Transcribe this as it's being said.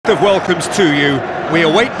of welcomes to you. We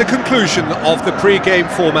await the conclusion of the pre-game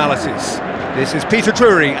formalities. This is Peter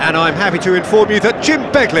Drury, and I'm happy to inform you that Jim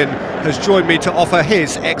Beglin has joined me to offer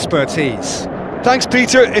his expertise. Thanks,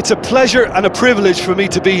 Peter. It's a pleasure and a privilege for me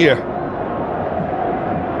to be here.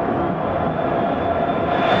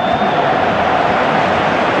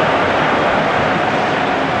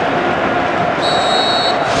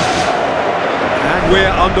 And we're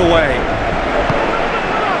underway.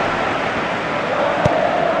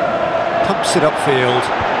 Pumps it upfield.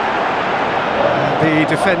 The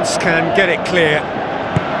defence can get it clear.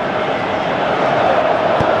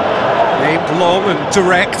 Aimed long and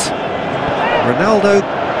direct. Ronaldo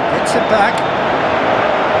gets it back.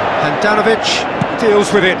 Handanovic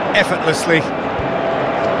deals with it effortlessly.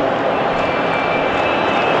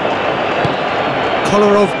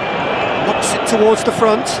 Kolarov knocks it towards the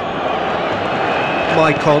front.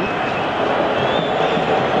 Maicon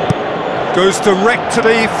goes direct to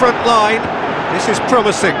the front line. This is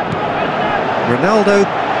promising. Ronaldo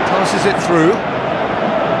passes it through.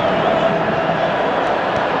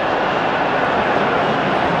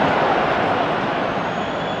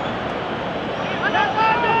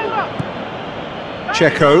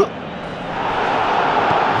 Checo.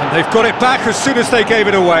 And they've got it back as soon as they gave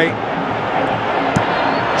it away.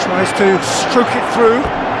 Tries to stroke it through.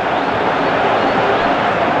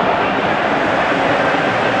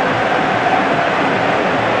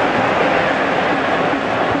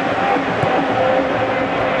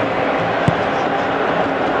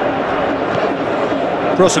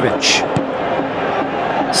 Brozovic.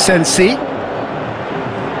 Sensi.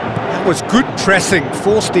 That was good pressing,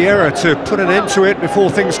 forced the error to put an end to it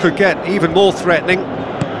before things could get even more threatening.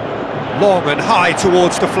 Long and high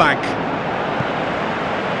towards the flank.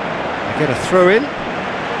 They get a throw in.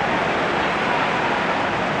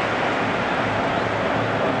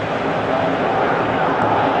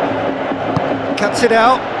 Cuts it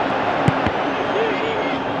out.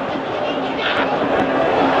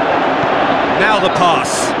 Now the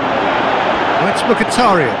pass. Let's look at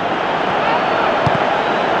Mkhitaryan.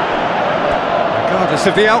 Regardless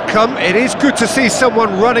of the outcome, it is good to see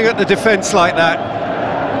someone running at the defence like that.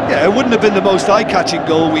 Yeah, it wouldn't have been the most eye-catching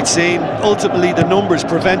goal we'd seen. Ultimately, the numbers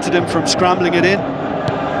prevented him from scrambling it in.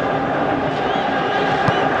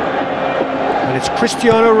 And it's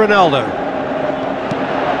Cristiano Ronaldo.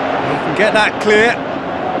 He can get that clear.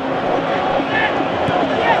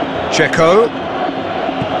 Checo.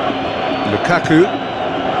 Lukaku.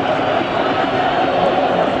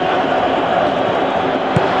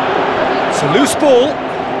 It's a loose ball.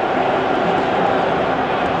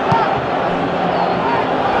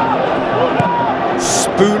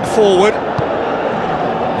 Spoon forward.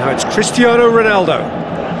 Now it's Cristiano Ronaldo.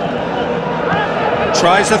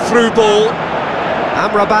 Tries a through ball.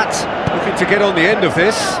 Amrabat looking to get on the end of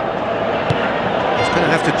this. He's going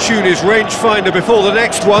to have to tune his rangefinder before the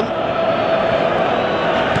next one.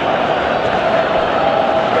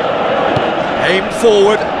 Aimed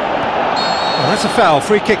forward. Well, that's a foul.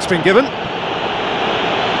 Free kick's been given.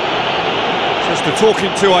 Just a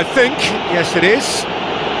talking to, I think. Yes, it is.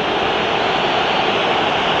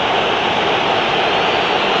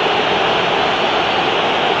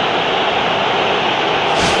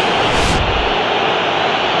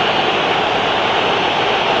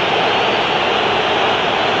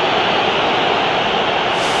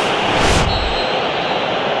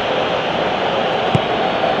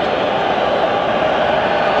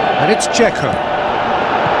 And it's Checo.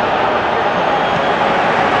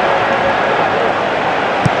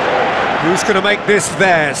 Who's going to make this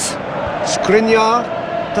theirs? Skriniar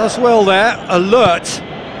does well there, alert.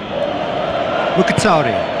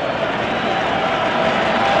 Mkhitaryan.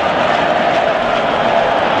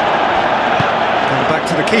 Going back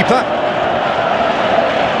to the keeper.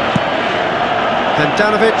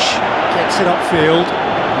 Handanovic gets it upfield.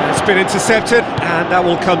 It's been intercepted, and that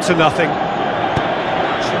will come to nothing.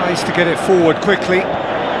 Tries to get it forward quickly.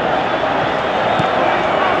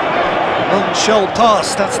 Unshelled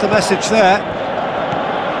pass, that's the message there.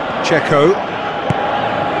 Checo.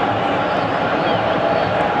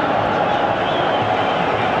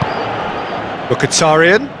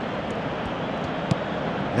 Mkhitaryan.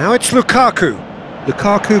 Now it's Lukaku.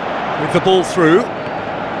 Lukaku with the ball through.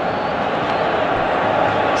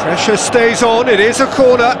 Pressure stays on, it is a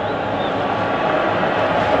corner.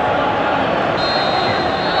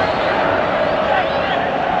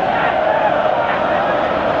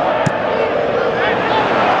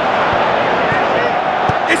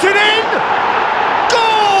 Is it in?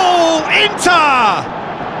 Goal! Inter!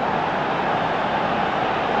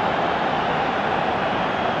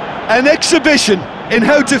 An exhibition. in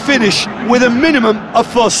how to finish with a minimum of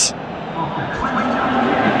fuss.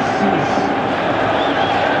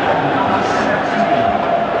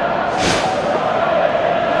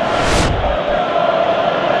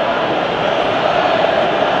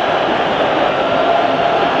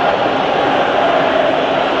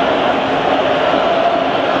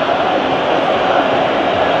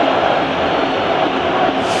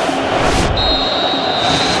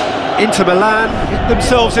 Inter Milan get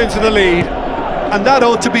themselves into the lead. And that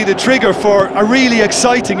ought to be the trigger for a really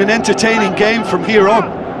exciting and entertaining game from here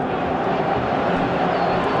on.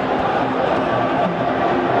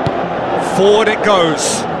 Forward it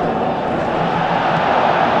goes.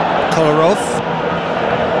 Kolarov.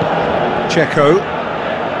 Checo.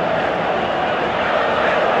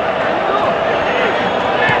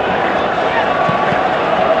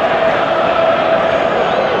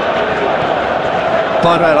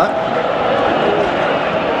 Barella.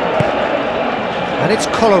 And it's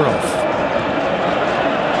Kolarov.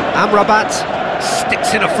 Amrabat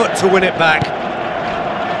sticks in a foot to win it back.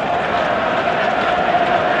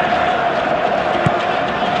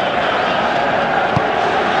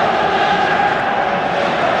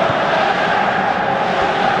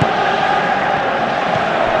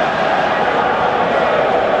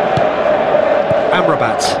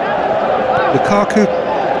 Amrabat. Lukaku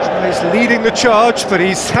tries leading the charge, but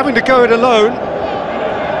he's having to go it alone.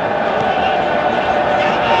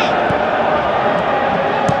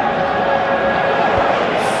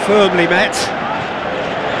 Firmly met.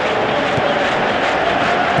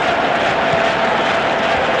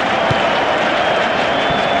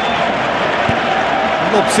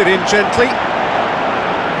 Lobs it in gently.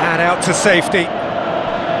 And out to safety.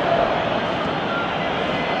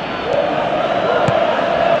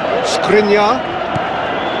 Skriniar.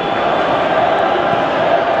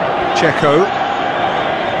 Checo.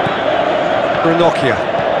 Ranocchia.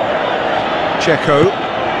 Checo.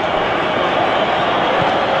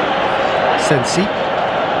 Sensi.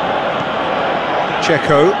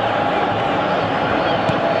 Checo.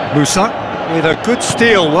 Musa with a good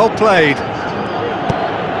steal, well played.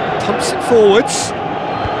 Pumps it forwards.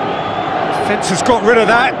 Defence has got rid of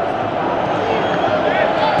that.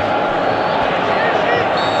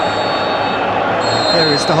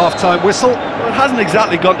 There is the half-time whistle. Well, it hasn't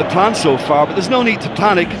exactly gone to plan so far, but there's no need to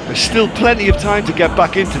panic. There's still plenty of time to get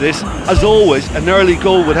back into this. As always, an early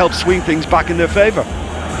goal would help swing things back in their favour.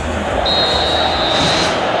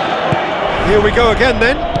 Here we go again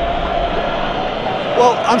then.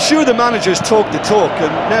 Well, I'm sure the managers talk the talk,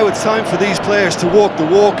 and now it's time for these players to walk the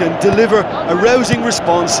walk and deliver a rousing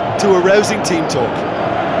response to a rousing team talk.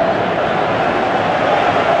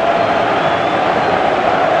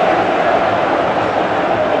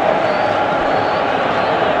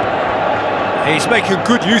 He's making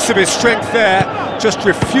good use of his strength there, just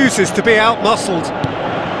refuses to be out-muscled.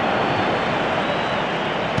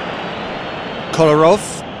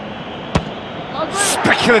 Kolarov.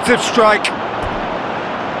 Speculative strike.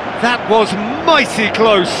 That was mighty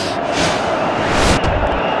close.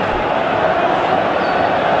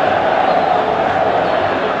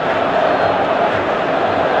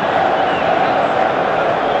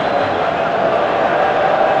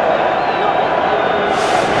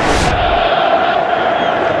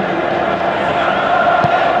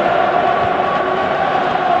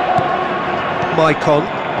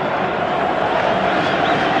 Maicon.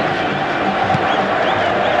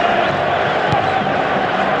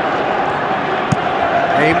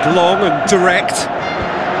 Aimed long and direct.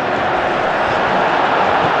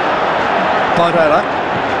 Barella.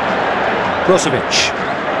 Brozovic.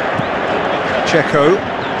 Checo.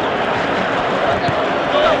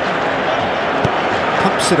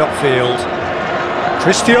 Pumps it upfield.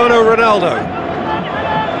 Cristiano Ronaldo.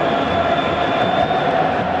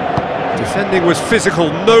 Defending was physical,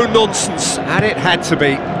 no nonsense, and it had to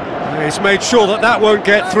be. He's made sure that that won't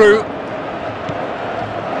get through.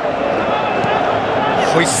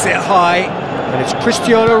 Hoists it high, and it's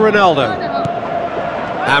Cristiano Ronaldo.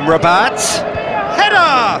 Amrabat.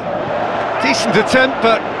 Header! Decent attempt,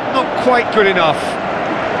 but not quite good enough.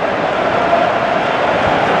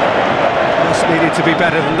 Just needed to be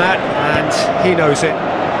better than that, and he knows it.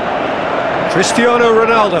 Cristiano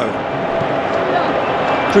Ronaldo.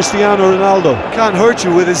 Cristiano Ronaldo can't hurt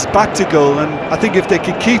you with his back to goal, and I think if they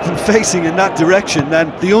can keep him facing in that direction,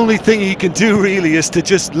 then the only thing he can do really is to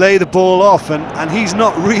just lay the ball off, and he's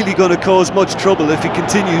not really going to cause much trouble if he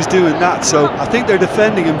continues doing that. So I think they're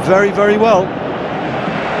defending him very, very well.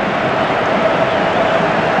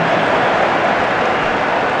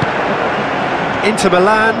 Inter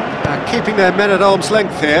Milan are keeping their men at arm's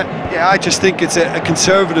length here. Yeah, I just think it's a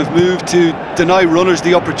conservative move to deny runners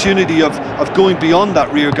the opportunity of going beyond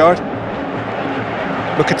that rear guard.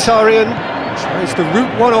 Mkhitaryan tries the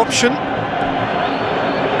route one option.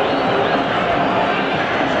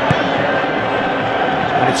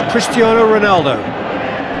 And it's Cristiano Ronaldo.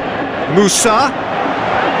 Musa.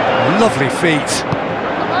 Lovely feet.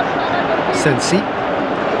 Sensi.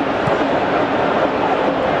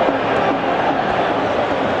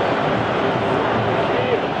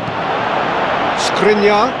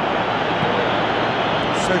 Skriniar.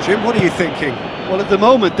 So Jim, what are you thinking? Well, at the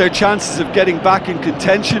moment their chances of getting back in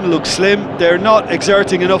contention look slim. They're not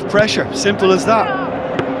exerting enough pressure, simple as that.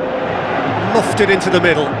 Lofted into the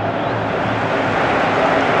middle.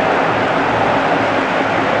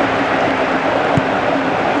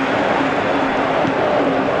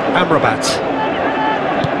 Amrabat.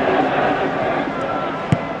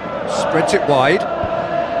 Spreads it wide.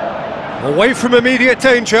 Away from immediate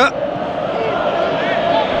danger.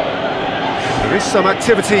 There is some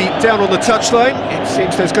activity down on the touchline. It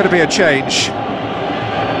seems there's going to be a change.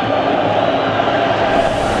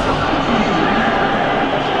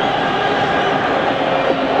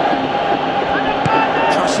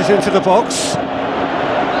 Crosses into the box.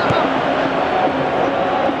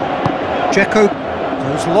 Dzeko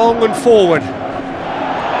goes long and forward.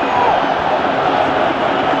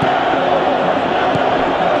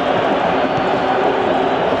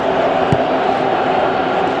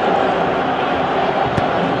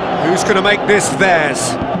 Who's going to make this theirs?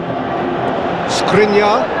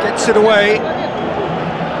 Skriniar gets it away.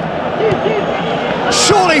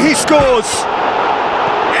 Surely he scores!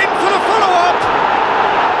 In for the follow-up!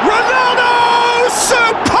 Ronaldo!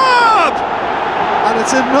 Superb! And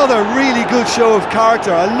it's another really good show of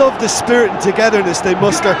character. I love the spirit and togetherness they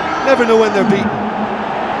muster. Never know when they're beaten.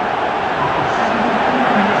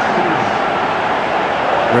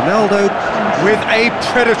 Ronaldo with a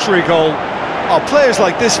predatory goal. Oh, players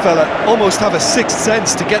like this fella almost have a sixth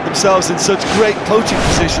sense to get themselves in such great coaching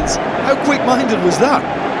positions. How quick-minded was that?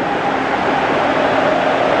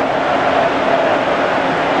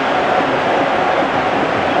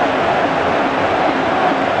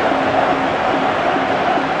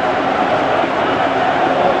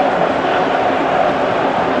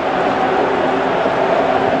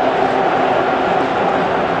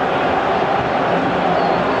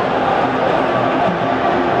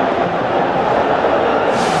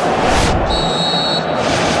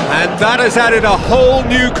 That has added a whole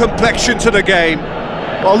new complexion to the game.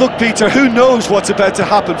 Well, look, Peter, who knows what's about to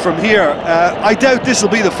happen from here? I doubt this will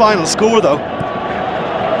be the final score, though.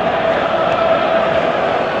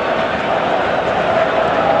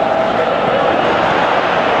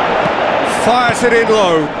 Fires it in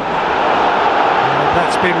low. And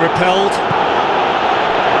that's been repelled.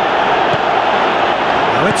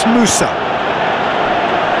 Now it's Musa.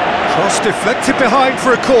 Cross deflected behind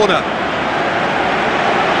for a corner.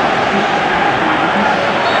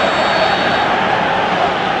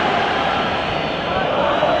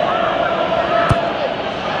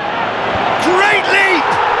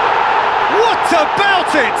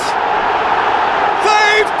 About it!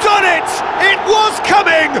 They've done it! It was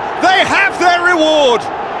coming! They have their reward!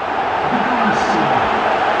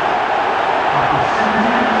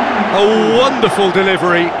 A wonderful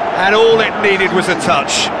delivery, and all it needed was a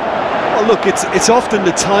touch. Well, look, it's often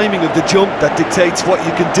the timing of the jump that dictates what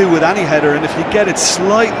you can do with any header, and if you get it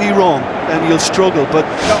slightly wrong, then you'll struggle, but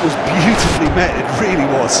that was beautifully met, it really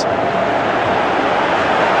was.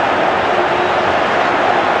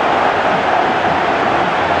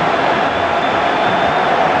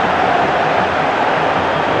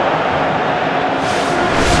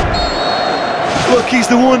 Look, he's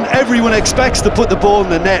the one everyone expects to put the ball in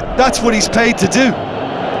the net. That's what he's paid to do.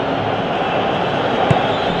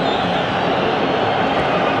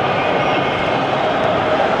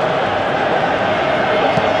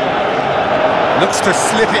 Looks to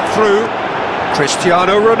slip it through.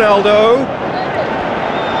 Cristiano Ronaldo.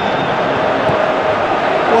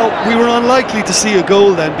 Well, we were unlikely to see a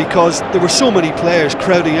goal then because there were so many players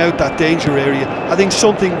crowding out that danger area. I think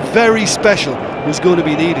something very special was going to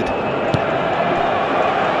be needed.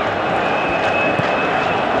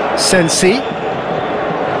 Sensi.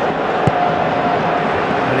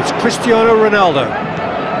 And it's Cristiano Ronaldo.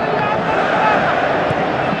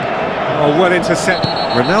 Oh, well intercepted.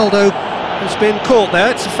 Ronaldo has been caught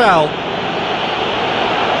there, it's a foul.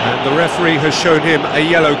 And the referee has shown him a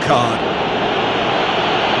yellow card.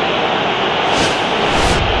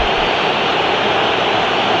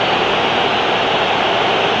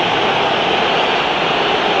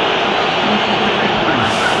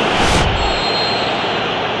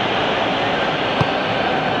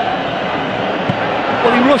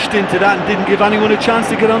 rushed into that and didn't give anyone a chance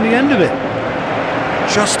to get on the end of it.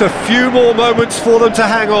 Just a few more moments for them to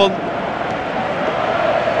hang on.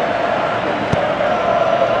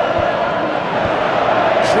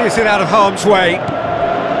 Clears it out of harm's way.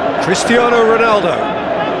 Cristiano Ronaldo.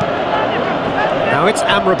 Now it's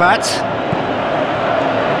Amrabat.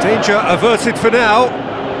 Danger averted for now.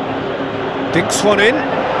 Dinks one in.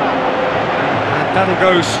 And that'll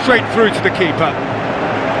go straight through to the keeper.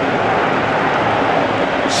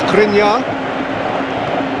 Skriniar.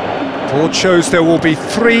 Board shows there will be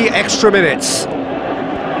 3 extra minutes.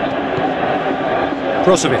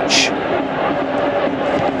 Brozovic.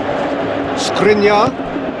 Skriniar.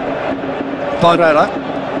 Barrera.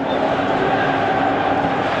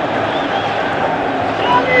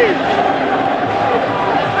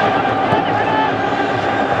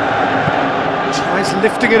 Tries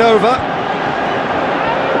lifting it over.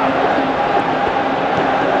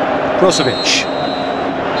 Brozovic.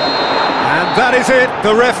 And that is it,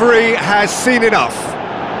 the referee has seen enough.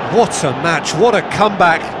 What a match, what a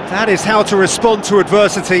comeback. That is how to respond to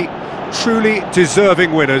adversity. Truly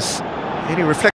deserving winners. Any reflection?